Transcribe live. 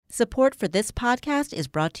Support for this podcast is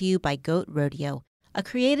brought to you by Goat Rodeo, a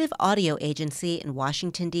creative audio agency in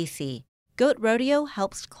Washington, D.C. Goat Rodeo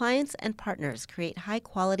helps clients and partners create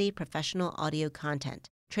high-quality professional audio content,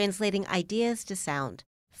 translating ideas to sound.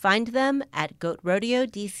 Find them at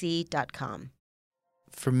goatrodeo.dc.com.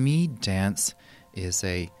 For me, dance is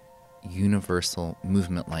a universal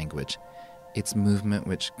movement language. It's movement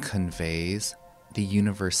which conveys the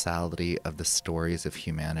universality of the stories of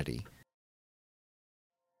humanity.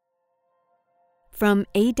 From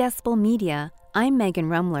A Decibel Media, I'm Megan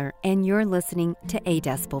Rumler, and you're listening to A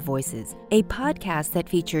Decibel Voices, a podcast that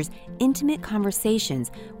features intimate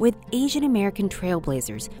conversations with Asian American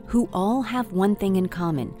trailblazers who all have one thing in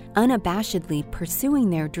common: unabashedly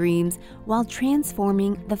pursuing their dreams while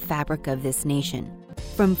transforming the fabric of this nation.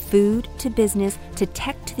 From food to business to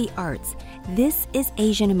tech to the arts, this is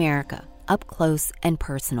Asian America, up close and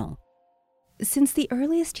personal. Since the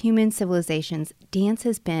earliest human civilizations, dance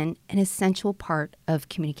has been an essential part of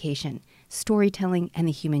communication, storytelling, and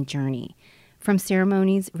the human journey. From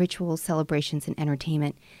ceremonies, rituals, celebrations, and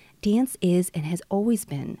entertainment, dance is and has always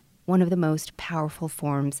been one of the most powerful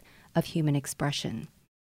forms of human expression.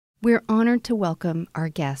 We're honored to welcome our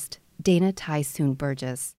guest, Dana Tysoon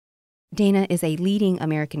Burgess. Dana is a leading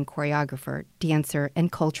American choreographer, dancer,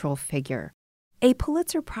 and cultural figure. A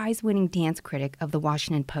Pulitzer Prize-winning dance critic of the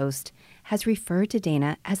Washington Post has referred to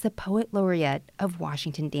Dana as the poet laureate of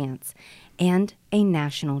Washington dance and a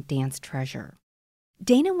national dance treasure.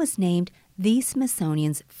 Dana was named the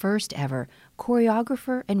Smithsonian's first ever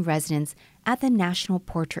choreographer in residence at the National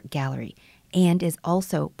Portrait Gallery and is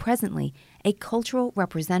also presently a cultural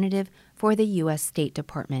representative for the U.S. State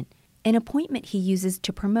Department, an appointment he uses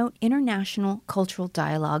to promote international cultural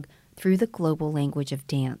dialogue through the global language of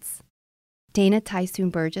dance. Dana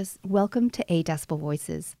Tysoon Burgess, welcome to A Decibel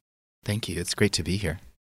Voices. Thank you. It's great to be here.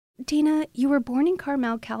 Dana, you were born in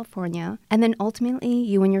Carmel, California, and then ultimately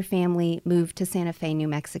you and your family moved to Santa Fe, New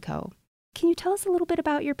Mexico. Can you tell us a little bit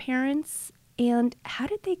about your parents and how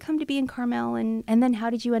did they come to be in Carmel and then how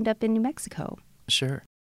did you end up in New Mexico? Sure.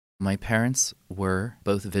 My parents were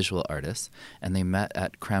both visual artists, and they met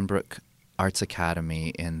at Cranbrook Arts Academy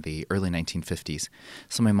in the early 1950s.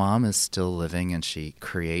 So my mom is still living and she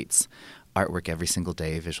creates artwork every single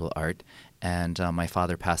day, visual art. And my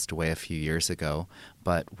father passed away a few years ago,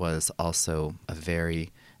 but was also a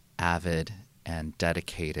very avid and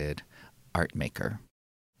dedicated art maker.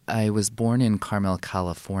 I was born in Carmel,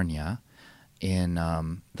 California in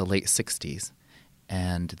the late 60s.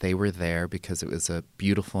 And they were there because it was a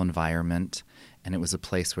beautiful environment and it was a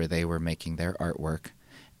place where they were making their artwork.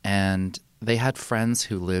 And they had friends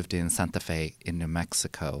who lived in Santa Fe in New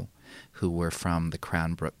Mexico who were from the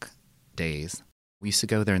Cranbrook days. We used to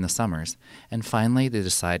go there in the summers, and finally they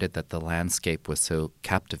decided that the landscape was so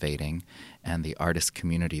captivating and the artist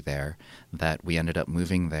community there that we ended up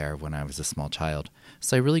moving there when I was a small child.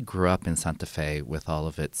 So I really grew up in Santa Fe with all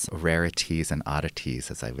of its rarities and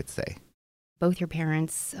oddities, as I would say. Both your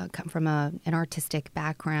parents come from an artistic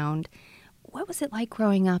background. What was it like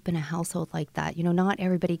growing up in a household like that? You know, not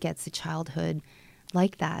everybody gets a childhood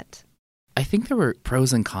like that. I think there were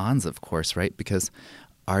pros and cons, of course, right? Because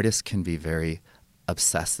artists can be very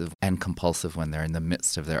obsessive and compulsive when they're in the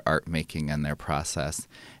midst of their art making and their process,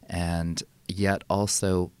 and yet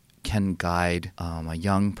also can guide a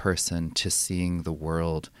young person to seeing the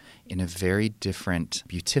world in a very different,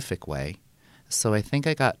 beatific way. So I think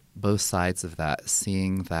I got both sides of that,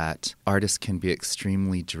 seeing that artists can be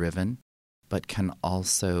extremely driven, but can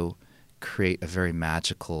also create a very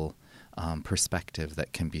magical perspective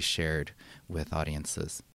that can be shared with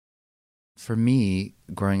audiences. For me,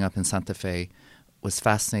 growing up in Santa Fe was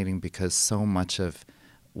fascinating because so much of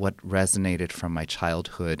what resonated from my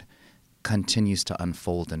childhood continues to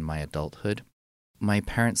unfold in my adulthood. My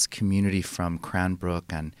parents' community from Cranbrook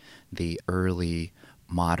and the early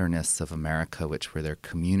modernists of America, which were their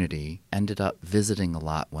community, ended up visiting a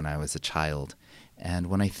lot when I was a child. And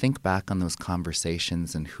when I think back on those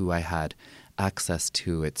conversations and who I had access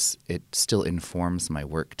to, it still informs my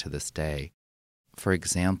work to this day. For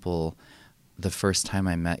example, the first time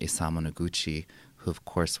I met Isamu Noguchi, who of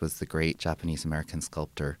course was the great Japanese-American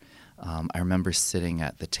sculptor, I remember sitting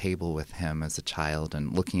at the table with him as a child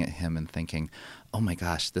and looking at him and thinking, oh my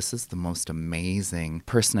gosh, this is the most amazing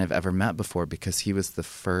person I've ever met before, because he was the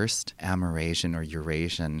first Amerasian or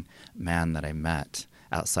Eurasian man that I met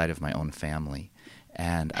outside of my own family.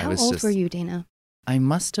 And How old were you, Dana? I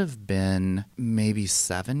must have been maybe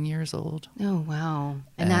 7 years old. Oh, wow.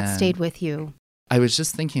 And that stayed with you. I was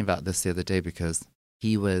just thinking about this the other day because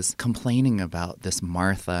he was complaining about this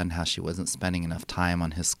Martha and how she wasn't spending enough time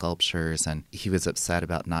on his sculptures, and he was upset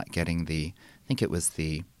about not getting I think it was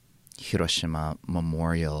the Hiroshima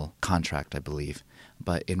Memorial contract, I believe.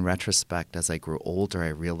 But in retrospect, as I grew older, I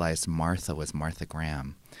realized Martha was Martha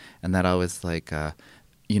Graham. And that always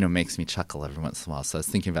makes me chuckle every once in a while. So I was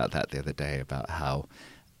thinking about that the other day, about how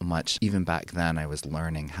much, even back then, I was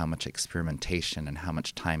learning how much experimentation and how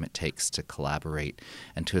much time it takes to collaborate,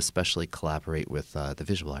 and to especially collaborate with the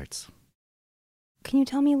visual arts. Can you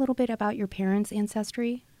tell me a little bit about your parents'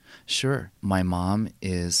 ancestry? Sure. My mom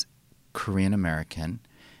is Korean American,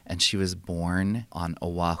 and she was born on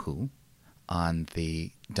Oahu on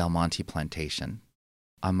the Del Monte plantation.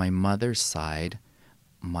 On my mother's side,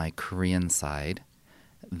 my Korean side,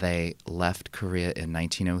 they left Korea in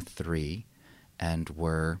 1903 and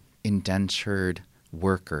were indentured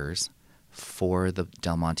workers for the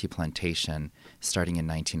Del Monte plantation starting in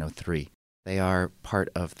 1903. They are part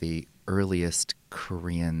of the earliest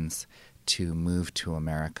Koreans to move to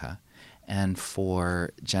America. And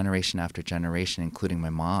for generation after generation, including my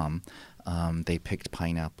mom, they picked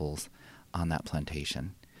pineapples on that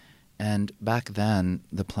plantation. And back then,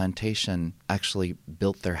 the plantation actually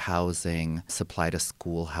built their housing, supplied a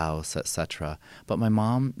schoolhouse, etc. But my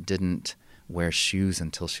mom didn't wear shoes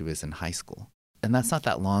until she was in high school. And that's not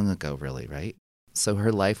that long ago, really, right? So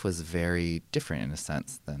her life was very different in a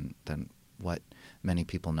sense than what many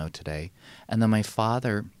people know today. And then my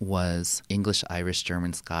father was English, Irish,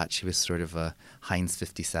 German, Scotch. He was sort of a Heinz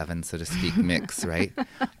 57, so to speak, mix, right?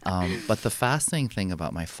 But the fascinating thing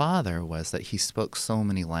about my father was that he spoke so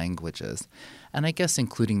many languages, and I guess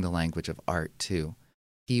including the language of art, too.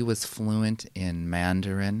 He was fluent in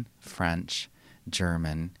Mandarin, French,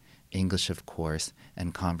 German, English, of course,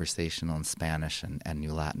 and conversational in Spanish and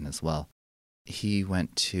New Latin as well. He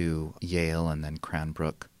went to Yale and then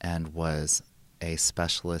Cranbrook and was a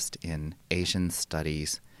specialist in Asian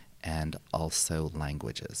studies and also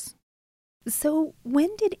languages. So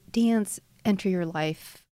when did dance enter your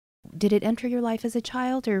life? Did it enter your life as a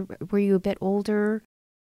child, or were you a bit older?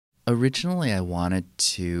 Originally, I wanted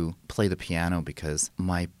to play the piano because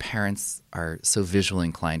my parents are so visually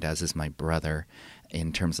inclined, as is my brother,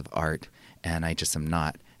 in terms of art, and I just am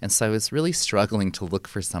not. And so I was really struggling to look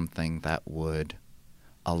for something that would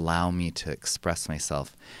allow me to express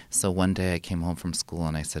myself. So one day I came home from school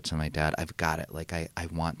and I said to my dad, I've got it. Like, I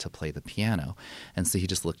want to play the piano. And so he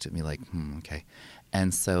just looked at me like, okay.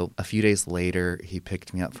 And so a few days later, he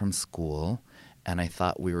picked me up from school, and I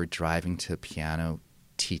thought we were driving to a piano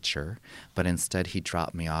teacher, but instead he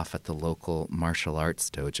dropped me off at the local martial arts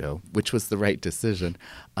dojo, which was the right decision.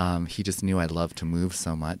 He just knew I loved to move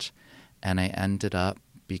so much. And I ended up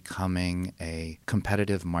becoming a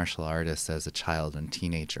competitive martial artist as a child and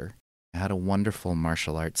teenager. I had a wonderful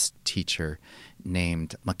martial arts teacher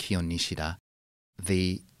named Makio Nishida.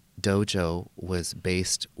 The dojo was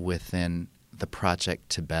based within the Project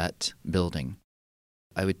Tibet building.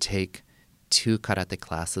 I would take 2 karate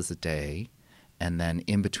classes a day, and then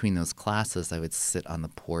in between those classes, I would sit on the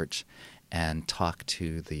porch and talk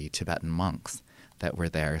to the Tibetan monks that were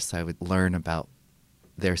there. So I would learn about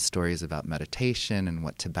their stories about meditation and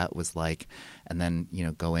what Tibet was like, and then,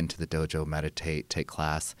 go into the dojo, meditate, take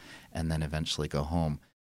class, and then eventually go home.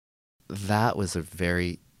 That was a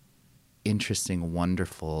very interesting,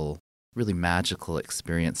 wonderful, really magical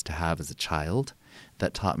experience to have as a child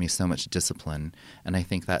that taught me so much discipline. And I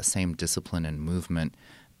think that same discipline and movement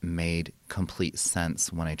made complete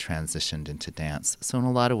sense when I transitioned into dance. So in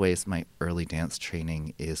a lot of ways, my early dance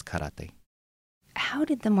training is karate. How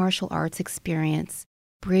did the martial arts experience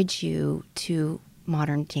bridge you to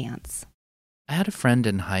modern dance? I had a friend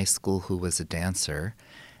in high school who was a dancer,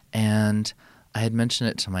 and I had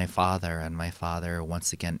mentioned it to my father, and my father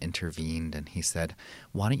once again intervened, and he said,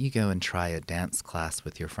 why don't you go and try a dance class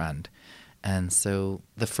with your friend? And so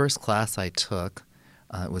the first class I took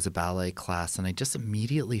was a ballet class, and I just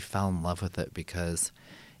immediately fell in love with it because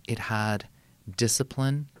it had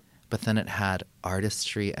discipline, but then it had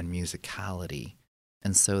artistry and musicality.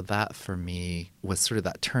 And so that, for me, was sort of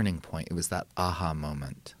that turning point. It was that aha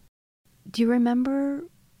moment. Do you remember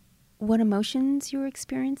what emotions you were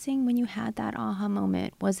experiencing when you had that aha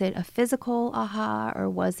moment? Was it a physical aha, or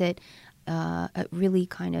was it a really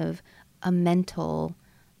kind of a mental,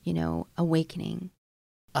 awakening?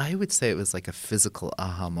 I would say it was like a physical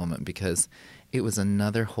aha moment because it was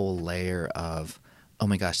another whole layer of, oh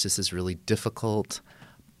my gosh, this is really difficult,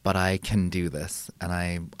 but I can do this, and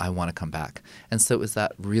I want to come back. And so it was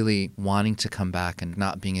that really wanting to come back and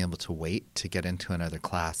not being able to wait to get into another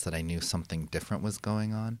class that I knew something different was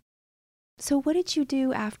going on. So what did you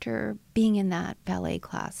do after being in that ballet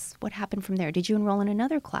class? What happened from there? Did you enroll in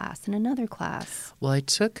another class and another class? Well, I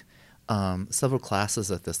took several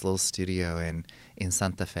classes at this little studio in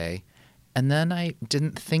Santa Fe, And then I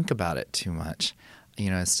didn't think about it too much.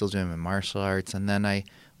 I was still doing my martial arts, and then I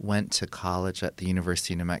went to college at the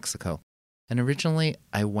University of New Mexico. And originally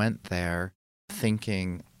I went there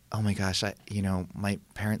thinking, oh my gosh, my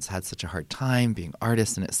parents had such a hard time being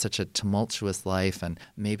artists, and it's such a tumultuous life, and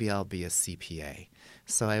maybe I'll be a CPA.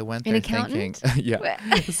 So I went there thinking, yeah.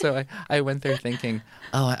 So I went there thinking,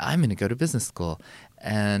 oh, I'm going to go to business school.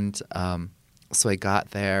 And so I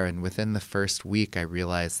got there, and within the first week, I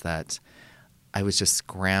realized that I was just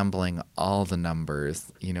scrambling all the numbers,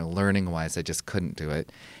 learning-wise, I just couldn't do it.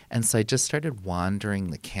 And so I just started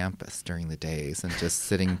wandering the campus during the days and just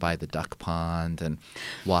sitting by the duck pond and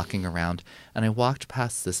walking around. And I walked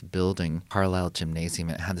past this building, Carlisle Gymnasium,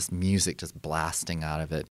 and it had this music just blasting out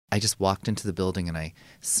of it. I just walked into the building and I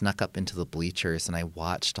snuck up into the bleachers and I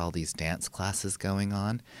watched all these dance classes going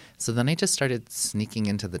on. So then I just started sneaking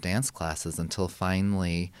into the dance classes until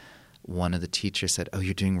finally one of the teachers said, oh,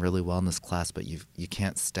 you're doing really well in this class, but you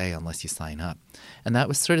can't stay unless you sign up. And that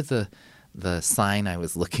was sort of the sign I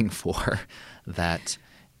was looking for, that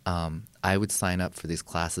I would sign up for these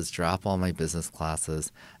classes, drop all my business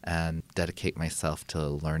classes, and dedicate myself to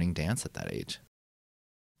learning dance at that age.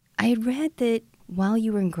 I had read that while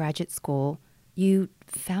you were in graduate school, you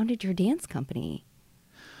founded your dance company.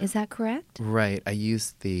 Is that correct? Right. I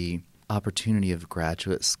used the opportunity of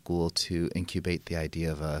graduate school to incubate the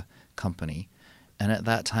idea of a company. And at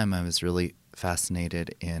that time, I was really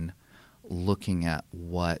fascinated in looking at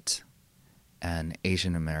what an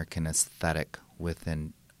Asian American aesthetic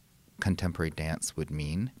within contemporary dance would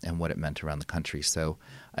mean and what it meant around the country. So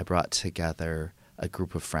I brought together a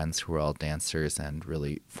group of friends who were all dancers and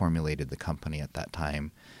really formulated the company at that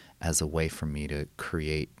time as a way for me to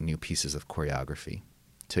create new pieces of choreography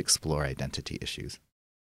to explore identity issues.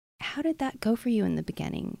 How did that go for you in the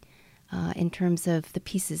beginning, in terms of the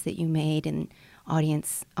pieces that you made and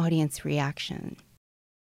audience reaction?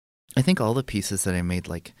 I think all the pieces that I made,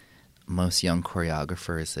 like most young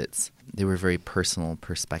choreographers, they were very personal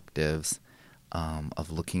perspectives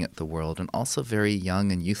of looking at the world, and also very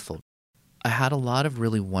young and youthful. I had a lot of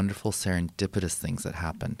really wonderful serendipitous things that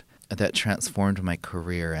happened that transformed my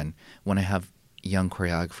career. And when I have young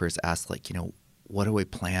choreographers ask, what do I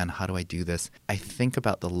plan? How do I do this? I think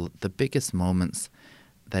about the biggest moments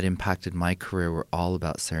that impacted my career were all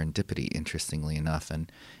about serendipity, interestingly enough.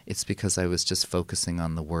 And it's because I was just focusing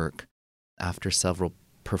on the work. After several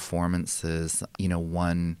performances,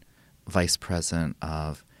 one vice president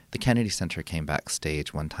of the Kennedy Center came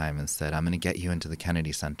backstage one time and said, I'm going to get you into the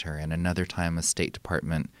Kennedy Center. And another time, a State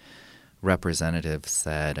Department representative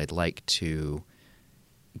said, I'd like to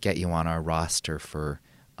get you on our roster for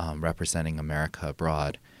representing America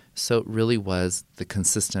abroad. So it really was the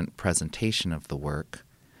consistent presentation of the work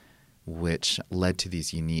which led to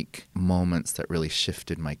these unique moments that really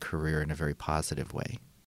shifted my career in a very positive way.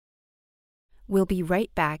 We'll be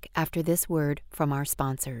right back after this word from our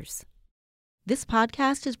sponsors. This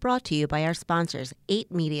podcast is brought to you by our sponsors,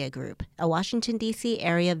 8 Media Group, a Washington, D.C.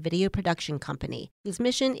 area video production company whose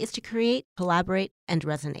mission is to create, collaborate, and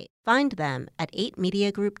resonate. Find them at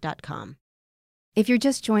 8mediagroup.com. If you're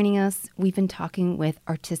just joining us, we've been talking with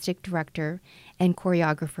artistic director and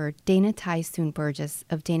choreographer Dana Ty-Soon Burgess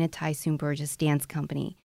of Dana Ty-Soon Burgess Dance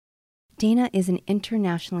Company. Dana is an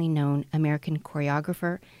internationally known American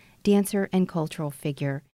choreographer, dancer, and cultural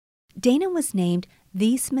figure. Dana was named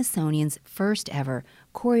the Smithsonian's first ever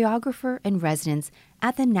choreographer in residence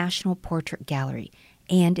at the National Portrait Gallery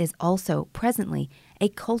and is also presently a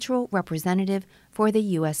cultural representative for the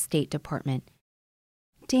U.S. State Department.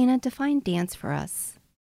 Dana, define dance for us.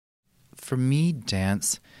 For me,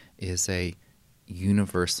 dance is a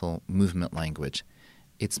universal movement language.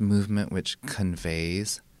 It's movement which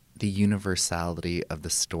conveys the universality of the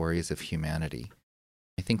stories of humanity.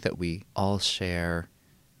 I think that we all share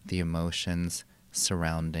the emotions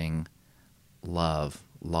surrounding love,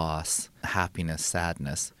 loss, happiness,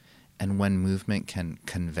 sadness. And when movement can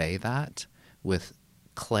convey that with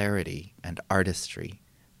clarity and artistry,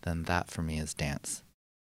 then that for me is dance.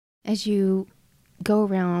 As you go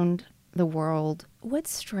around the world, what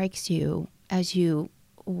strikes you as you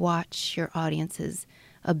watch your audiences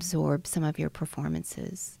absorb some of your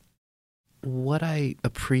performances? What I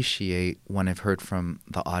appreciate when I've heard from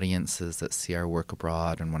the audiences that see our work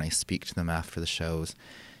abroad and when I speak to them after the shows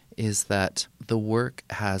is that the work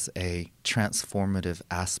has a transformative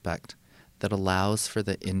aspect that allows for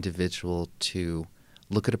the individual to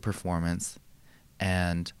look at a performance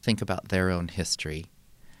and think about their own history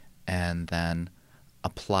and then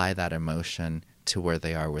apply that emotion to where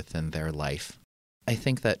they are within their life. I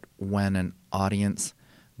think that when an audience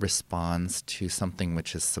responds to something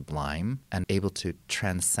which is sublime and able to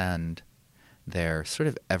transcend their sort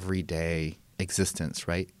of everyday existence,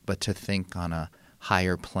 right? But to think on a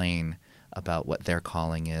higher plane about what their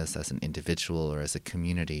calling is as an individual or as a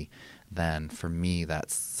community, then for me,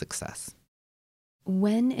 that's success.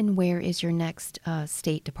 When and where is your next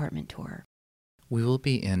State Department tour? We will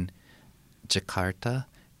be in Jakarta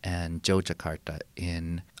and Yogyakarta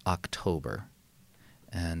in October.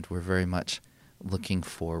 And we're very much looking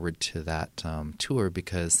forward to that tour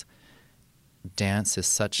because dance is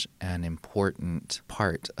such an important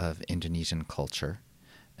part of Indonesian culture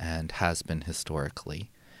and has been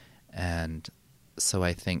historically. And so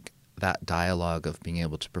I think that dialogue of being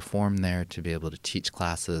able to perform there, to be able to teach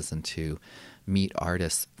classes, and to meet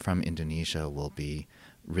artists from Indonesia will be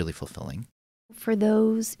really fulfilling. For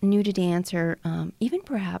those new to dance or even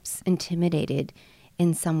perhaps intimidated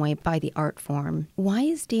in some way by the art form, why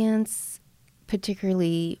is dance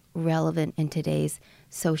particularly relevant in today's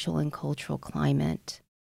social and cultural climate?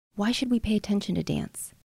 Why should we pay attention to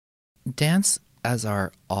dance? Dance, as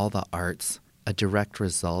are all the arts, a direct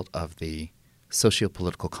result of the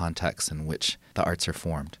socio-political context in which the arts are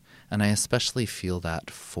formed. And I especially feel that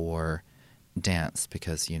for dance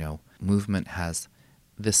because, movement has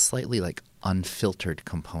this slightly unfiltered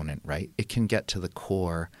component, right? It can get to the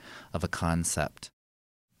core of a concept.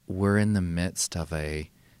 We're in the midst of a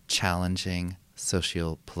challenging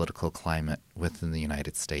socio-political climate within the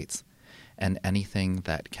United States. And anything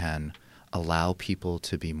that can allow people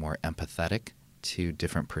to be more empathetic to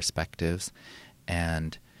different perspectives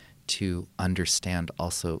and to understand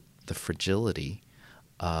also the fragility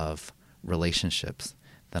of relationships,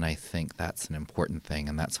 then I think that's an important thing.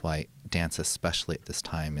 And that's why dance, especially at this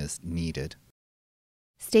time, is needed.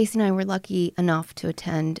 Stacey and I were lucky enough to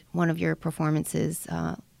attend one of your performances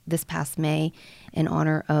this past May in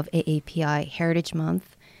honor of AAPI Heritage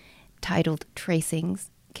Month, titled Tracings.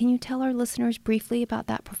 Can you tell our listeners briefly about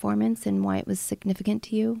that performance and why it was significant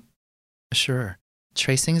to you? Sure.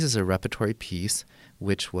 Tracings is a repertory piece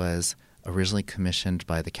which was originally commissioned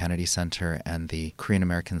by the Kennedy Center and the Korean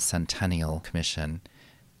American Centennial Commission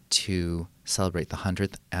to celebrate the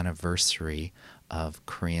 100th anniversary of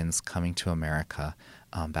Koreans coming to America.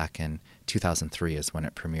 Back in 2003 is when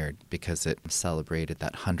it premiered, because it celebrated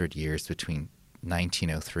that 100 years between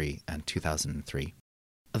 1903 and 2003.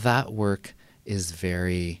 That work is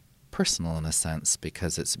very personal in a sense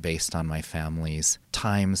because it's based on my family's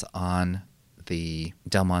times on the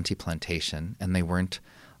Del Monte plantation, and they weren't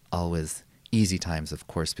always easy times, of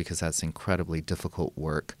course, because that's incredibly difficult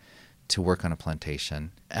work to work on a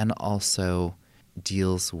plantation, and also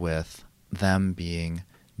deals with them being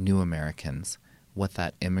new Americans, what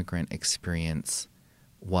that immigrant experience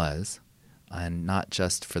was, and not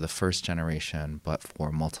just for the first generation, but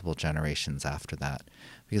for multiple generations after that.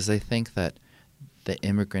 Because I think that the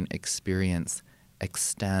immigrant experience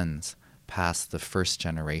extends past the first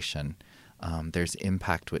generation. There's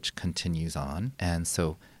impact which continues on, and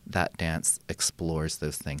so that dance explores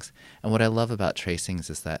those things. And what I love about Tracings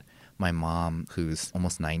is that my mom, who's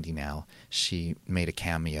almost 90 now, she made a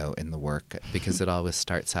cameo in the work because it always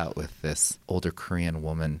starts out with this older Korean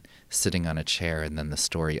woman sitting on a chair, and then the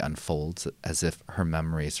story unfolds as if her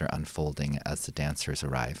memories are unfolding as the dancers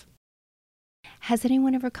arrive. Has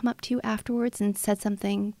anyone ever come up to you afterwards and said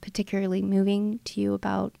something particularly moving to you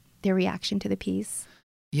about their reaction to the piece?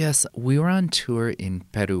 Yes, we were on tour in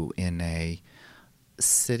Peru in a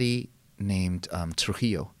city named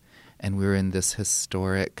Trujillo, and we were in this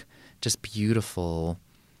historic, just beautiful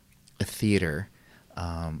theater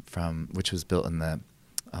from which was built in the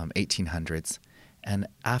 1800s. And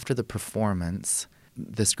after the performance,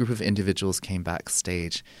 this group of individuals came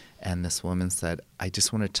backstage, and this woman said, "I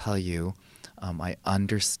just want to tell you, I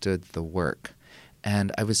understood the work."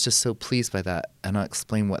 And I was just so pleased by that, and I'll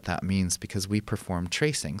explain what that means, because we performed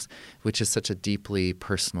Tracings, which is such a deeply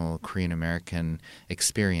personal Korean-American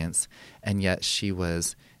experience, and yet she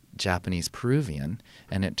was Japanese-Peruvian,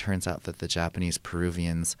 and it turns out that the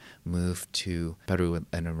Japanese-Peruvians moved to Peru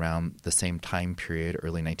in around the same time period,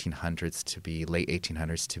 early 1900s to be late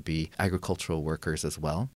 1800s, to be agricultural workers as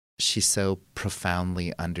well. She so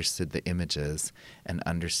profoundly understood the images and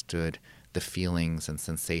understood the feelings and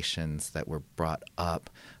sensations that were brought up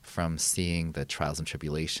from seeing the trials and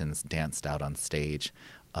tribulations danced out on stage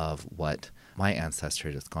of what my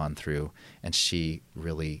ancestry has gone through, and she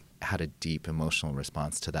really had a deep emotional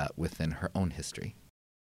response to that within her own history.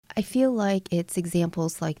 I feel like it's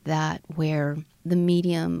examples like that where the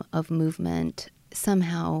medium of movement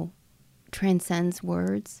somehow transcends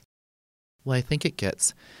words. Well, I think it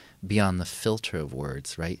gets beyond the filter of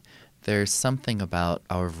words, right? There's something about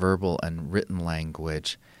our verbal and written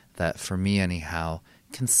language that, for me anyhow,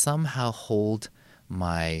 can somehow hold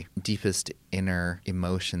my deepest inner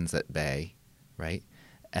emotions at bay, right?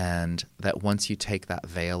 And that once you take that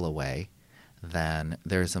veil away, then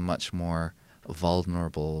there's a much more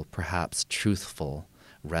vulnerable, perhaps truthful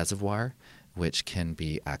reservoir which can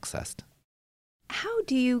be accessed. How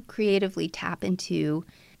do you creatively tap into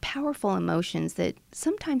powerful emotions that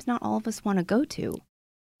sometimes not all of us want to go to?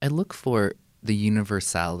 I look for the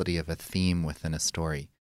universality of a theme within a story.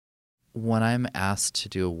 When I'm asked to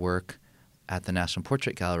do a work at the National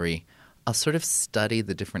Portrait Gallery, I'll sort of study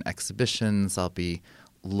the different exhibitions. I'll be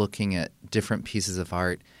looking at different pieces of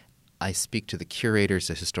art. I speak to the curators,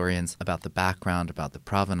 the historians about the background, about the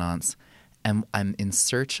provenance, and I'm in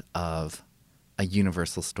search of a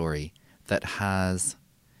universal story that has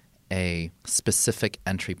a specific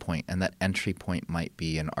entry point, and that entry point might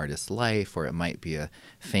be an artist's life or it might be a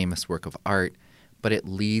famous work of art, but it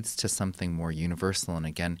leads to something more universal. And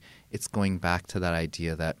again, it's going back to that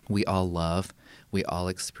idea that we all love, we all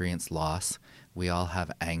experience loss, we all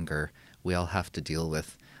have anger, we all have to deal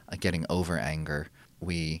with getting over anger.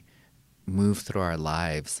 We move through our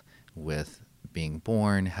lives with being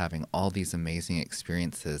born, having all these amazing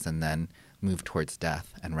experiences, and then move towards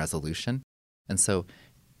death and resolution. And so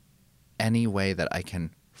any way that I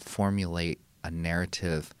can formulate a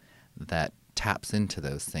narrative that taps into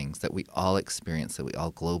those things that we all experience, that we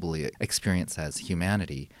all globally experience as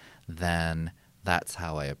humanity, then that's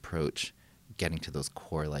how I approach getting to those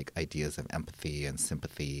core ideas of empathy and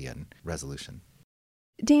sympathy and resolution.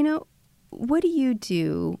 Dana, what do you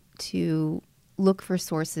do to look for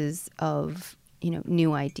sources of,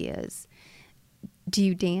 new ideas? Do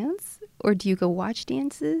you dance, or do you go watch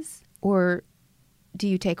dances, or do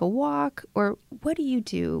you take a walk, or what do you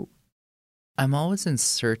do? I'm always in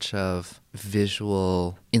search of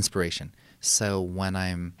visual inspiration. So when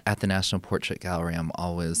I'm at the National Portrait Gallery, I'm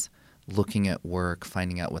always looking at work,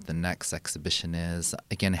 finding out what the next exhibition is,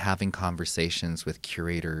 again, having conversations with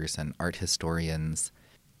curators and art historians.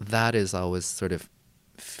 That is always sort of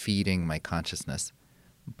feeding my consciousness.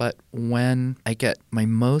 But when I get my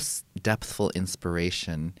most depthful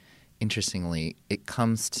inspiration, interestingly, it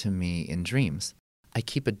comes to me in dreams. I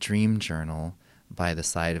keep a dream journal by the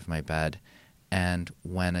side of my bed, and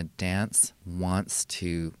when a dance wants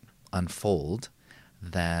to unfold,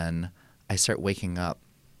 then I start waking up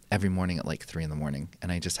every morning at 3 a.m,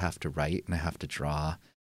 and I just have to write and I have to draw.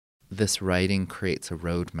 This writing creates a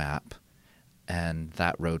roadmap, and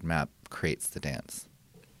that roadmap creates the dance.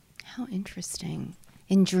 How interesting.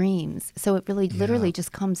 In dreams. So it really literally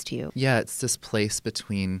just comes to you. Yeah, it's this place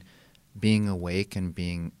between being awake and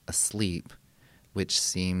being asleep, which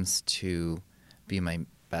seems to be my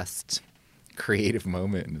best creative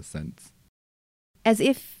moment in a sense. As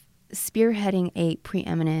if spearheading a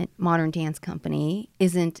preeminent modern dance company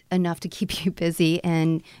isn't enough to keep you busy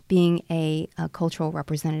and being a cultural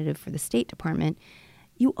representative for the State Department,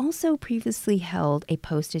 you also previously held a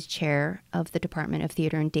post as chair of the Department of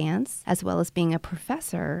Theater and Dance, as well as being a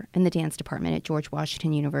professor in the dance department at George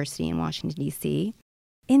Washington University in Washington, D.C.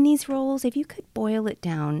 In these roles, if you could boil it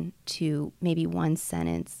down to maybe one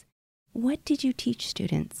sentence, what did you teach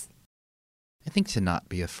students? I think to not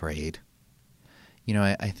be afraid.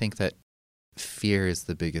 I think that fear is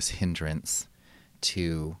the biggest hindrance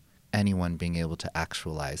to anyone being able to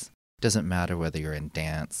actualize. It doesn't matter whether you're in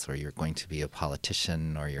dance or you're going to be a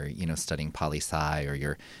politician or you're, studying poli-sci or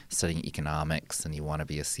you're studying economics and you want to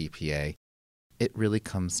be a CPA. It really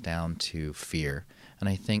comes down to fear. And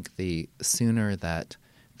I think the sooner that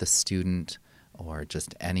the student or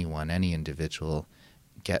just anyone, any individual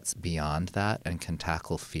gets beyond that and can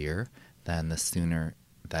tackle fear, then the sooner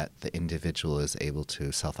that the individual is able to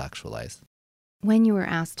self-actualize. When you were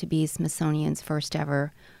asked to be Smithsonian's first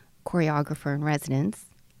ever choreographer in residence,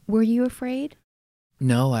 were you afraid?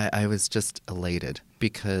 No, I was just elated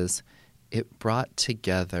because it brought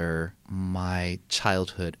together my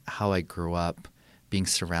childhood, how I grew up being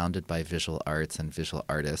surrounded by visual arts and visual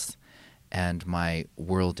artists, and my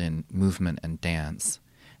world in movement and dance.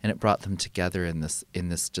 And it brought them together in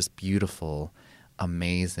this just beautiful,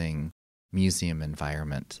 amazing museum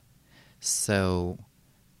environment. So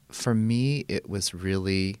for me, it was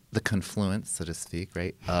really the confluence, so to speak,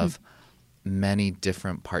 right, of many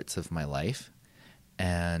different parts of my life.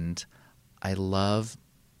 And I love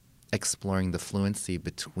exploring the fluency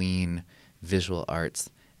between visual arts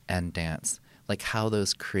and dance, like how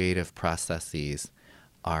those creative processes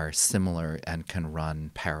are similar and can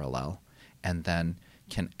run parallel and then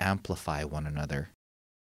can amplify one another.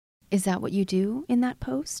 Is that what you do in that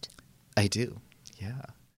post? I do, yeah.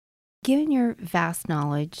 Given your vast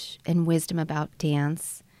knowledge and wisdom about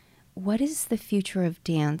dance, what is the future of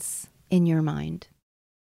dance in your mind?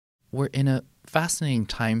 We're in a fascinating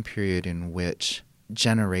time period in which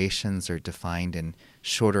generations are defined in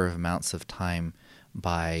shorter amounts of time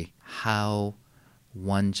by how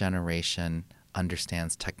one generation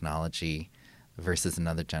understands technology versus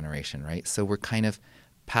another generation, right? So we're kind of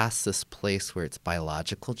past this place where it's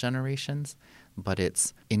biological generations, but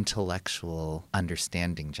it's intellectual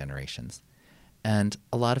understanding generations. And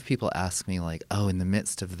a lot of people ask me like, oh, in the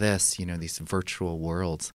midst of this, these virtual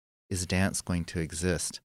worlds, is dance going to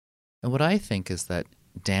exist? And what I think is that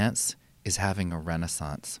dance is having a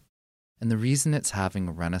renaissance. And the reason it's having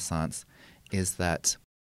a renaissance is that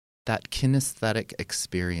kinesthetic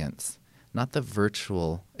experience, not the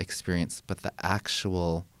virtual experience, but the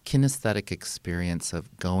actual kinesthetic experience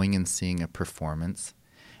of going and seeing a performance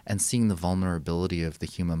and seeing the vulnerability of the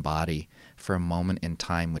human body for a moment in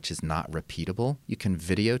time, which is not repeatable. You can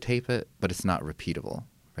videotape it, but it's not repeatable,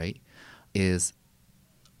 right? Is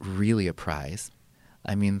really a prize.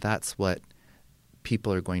 I mean, that's what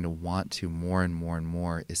people are going to want to more and more and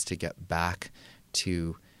more, is to get back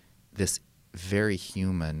to this very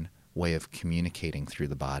human way of communicating through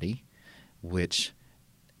the body, which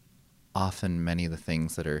often many of the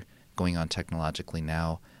things that are going on technologically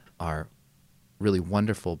now are really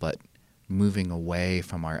wonderful, but moving away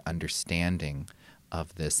from our understanding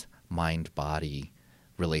of this mind-body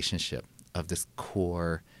relationship, of this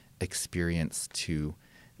core experience to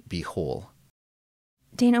be whole.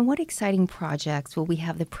 Dana, what exciting projects will we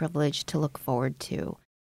have the privilege to look forward to?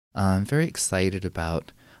 I'm very excited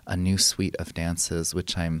about a new suite of dances,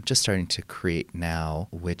 which I'm just starting to create now,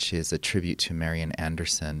 which is a tribute to Marian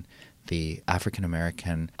Anderson, the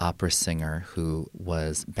African-American opera singer who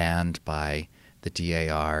was banned by the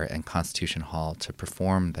DAR and Constitution Hall to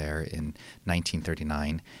perform there in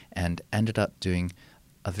 1939 and ended up doing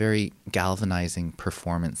a very galvanizing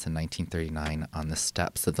performance in 1939 on the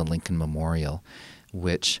steps of the Lincoln Memorial,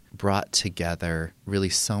 which brought together really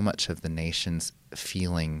so much of the nation's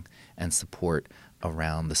feeling and support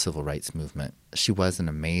around the civil rights movement. She was an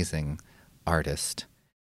amazing artist.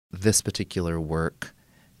 This particular work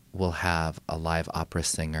will have a live opera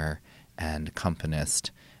singer and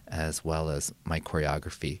accompanist, as well as my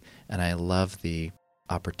choreography. And I love the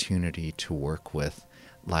opportunity to work with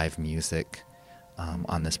live music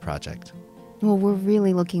on this project. Well, we're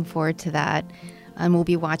really looking forward to that, and we'll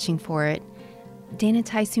be watching for it. Dana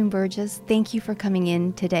Tysoon-Burgess, thank you for coming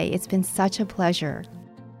in today. It's been such a pleasure.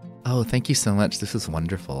 Oh, thank you so much. This is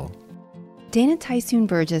wonderful. Dana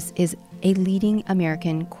Tysoon-Burgess is a leading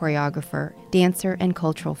American choreographer, dancer, and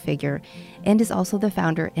cultural figure, and is also the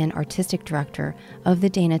founder and artistic director of the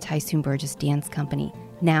Dana Tysoon-Burgess Dance Company,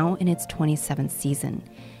 now in its 27th season.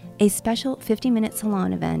 A special 50-minute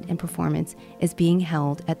salon event and performance is being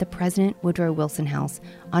held at the President Woodrow Wilson House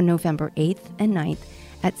on November 8th and 9th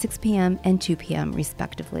at 6 p.m. and 2 p.m.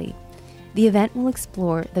 respectively. The event will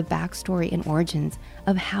explore the backstory and origins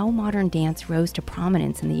of how modern dance rose to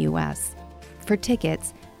prominence in the U.S. For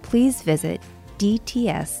tickets, please visit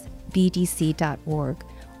dtsbdc.org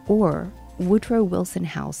or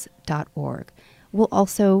woodrowwilsonhouse.org. We'll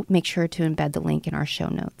also make sure to embed the link in our show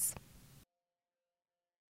notes.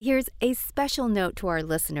 Here's a special note to our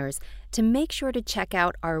listeners to make sure to check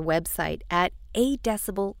out our website at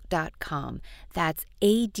adecibel.com. That's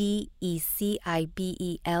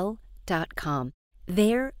ADECIBEL.com.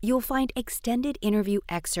 There, you'll find extended interview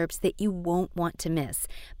excerpts that you won't want to miss,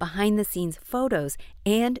 behind-the-scenes photos,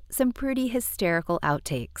 and some pretty hysterical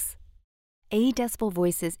outtakes. A Decibel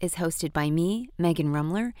Voices is hosted by me, Megan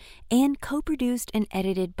Rumler, and co-produced and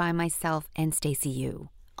edited by myself and Stacey Yu.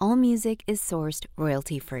 All music is sourced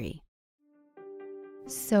royalty-free.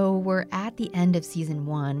 So we're at the end of season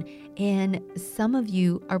 1, and some of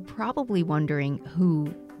you are probably wondering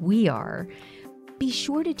who we are. Be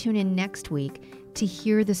sure to tune in next week to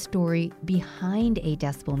hear the story behind A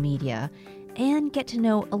Decibel Media and get to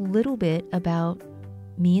know a little bit about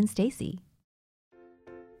me and Stacey.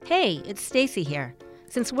 Hey, it's Stacey here.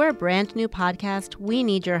 Since we're a brand new podcast, we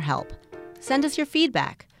need your help. Send us your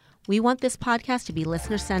feedback. We want this podcast to be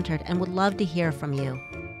listener-centered and would love to hear from you.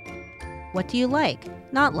 What do you like,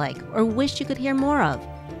 not like, or wish you could hear more of?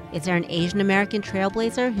 Is there an Asian American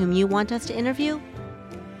trailblazer whom you want us to interview?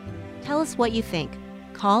 Tell us what you think.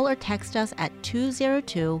 Call or text us at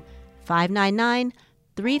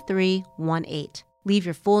 202-599-3318. Leave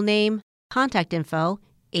your full name, contact info,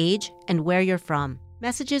 age, and where you're from.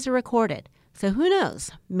 Messages are recorded, so who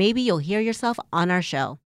knows, maybe you'll hear yourself on our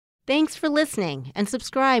show. Thanks for listening, and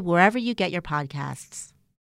subscribe wherever you get your podcasts.